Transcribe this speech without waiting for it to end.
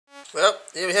Well,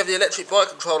 here we have the electric bike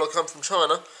controller come from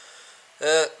China.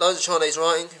 Loads of Chinese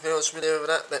writing. If anyone's familiar with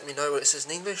that, let me know what it says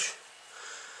in English.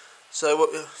 So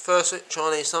what first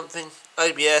Chinese something,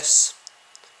 ABS,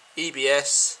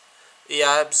 EBS,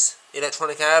 EABS,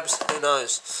 electronic ABS, who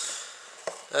knows.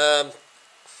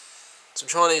 Some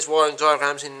Chinese wiring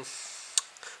diagrams in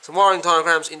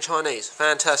Chinese.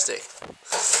 Fantastic.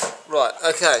 Right,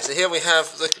 okay, so here we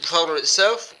have the controller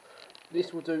itself.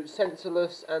 This will do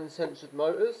sensorless and sensored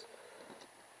motors.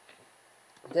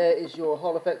 There is your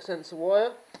Hall effect sensor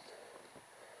wire.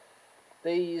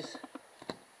 These,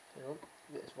 hang on,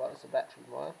 that's right, that's a battery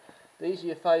wire. These are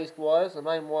your phased wires, the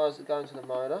main wires that go into the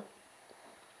motor.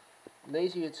 And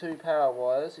these are your two power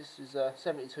wires. This is a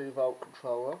 72 volt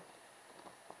controller.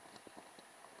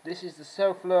 This is the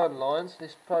self-learn lines.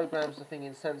 This programs the thing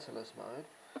in sensorless mode.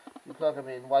 You plug them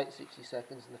in, wait 60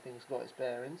 seconds and the thing's got its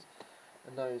bearings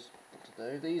and knows what to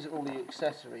do. These are all the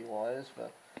accessory wires for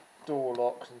door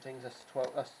locks and things. That's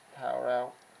power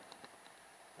out.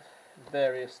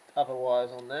 Various other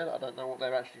wires on there that I don't know what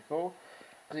they're actually for.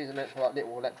 These are meant for like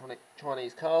little electronic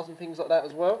Chinese cars and things like that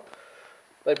as well.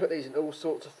 They put these in all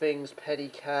sorts of things,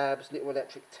 pedicabs, little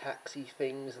electric taxi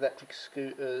things, electric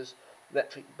scooters,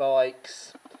 electric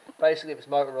bikes. Basically if it's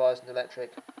motorised and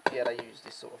electric, yeah, they use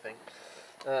this sort of thing.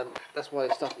 That's why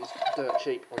this stuff is dirt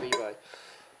cheap on eBay.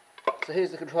 So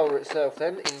here's the controller itself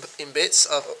then, in bits.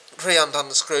 I've pre-undone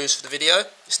the screws for the video.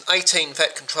 It's an 18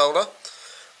 FET controller.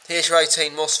 Here's your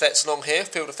 18 MOSFETs along here,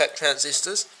 field effect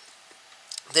transistors.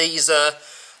 These are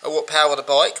what power the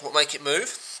bike, what make it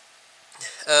move.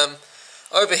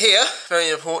 Over here, very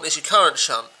important, is your current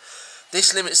shunt.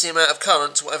 This limits the amount of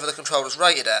current to whatever the controller is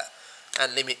rated at,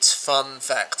 and limits fun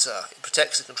factor. It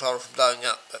protects the controller from blowing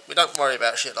up, but we don't worry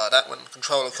about shit like that when the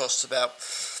controller costs about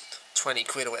 20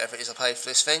 quid or whatever it is I paid for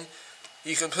this thing.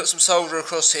 You can put some solder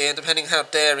across here, and depending how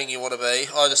daring you want to be,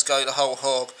 I just go the whole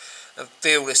hog and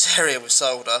fill this area with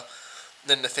solder.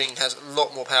 Then the thing has a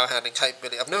lot more power handling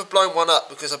capability. I've never blown one up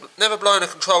because I've never blown a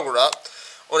controller up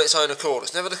on its own accord.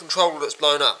 It's never the controller that's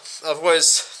blown up. I've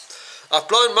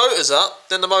blown motors up,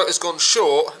 then the motor's gone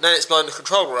short, and then it's blown the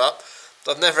controller up.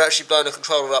 But I've never actually blown a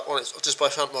controller up on it just by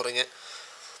shunt modding it.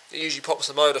 It usually pops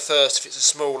the motor first if it's a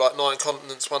small, like 9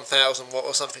 continents, 1000 watt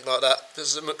or something like that. If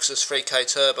it's a Muxus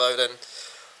 3K turbo, then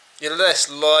you're less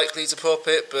likely to pop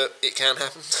it, but it can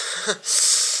happen.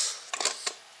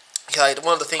 Okay,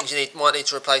 one of the things you might need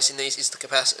to replace in these is the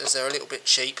capacitors. They're a little bit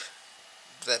cheap.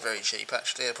 They're very cheap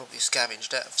actually. They're probably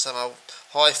scavenged out of some old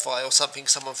hi-fi or something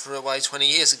someone threw away 20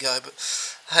 years ago, but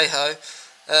hey ho.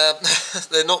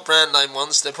 They're not brand name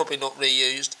ones, they're probably not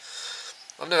reused.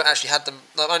 I've never actually had them,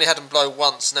 I've only had them blow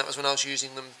once, and that was when I was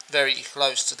using them very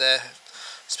close to their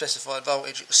specified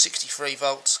voltage. It was 63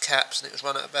 volts caps and it was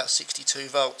run at about 62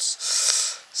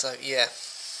 volts. So yeah.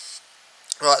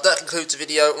 Right, that concludes the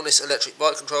video on this electric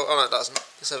bike control. Oh no, it doesn't.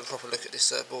 Let's have a proper look at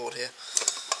this board here.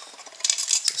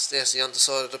 There's the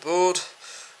underside of the board.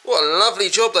 What a lovely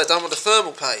job they've done with the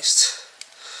thermal paste.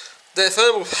 Their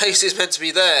thermal paste is meant to be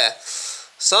there.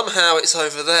 Somehow it's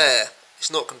over there.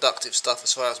 It's not conductive stuff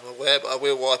as far as I'm aware, but I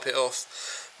will wipe it off.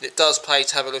 It does pay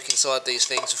to have a look inside these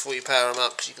things before you power them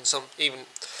up, because you can even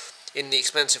in the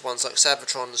expensive ones like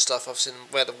Savitron and stuff, I've seen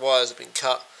where the wires have been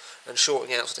cut and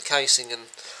shorting out to the casing, and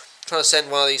trying to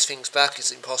send one of these things back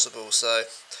is impossible, so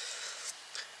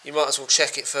you might as well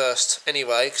check it first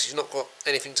anyway, because you've not got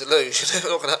anything to lose.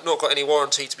 You've not got any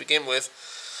warranty to begin with,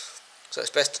 so it's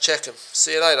best to check them.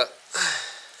 See you later.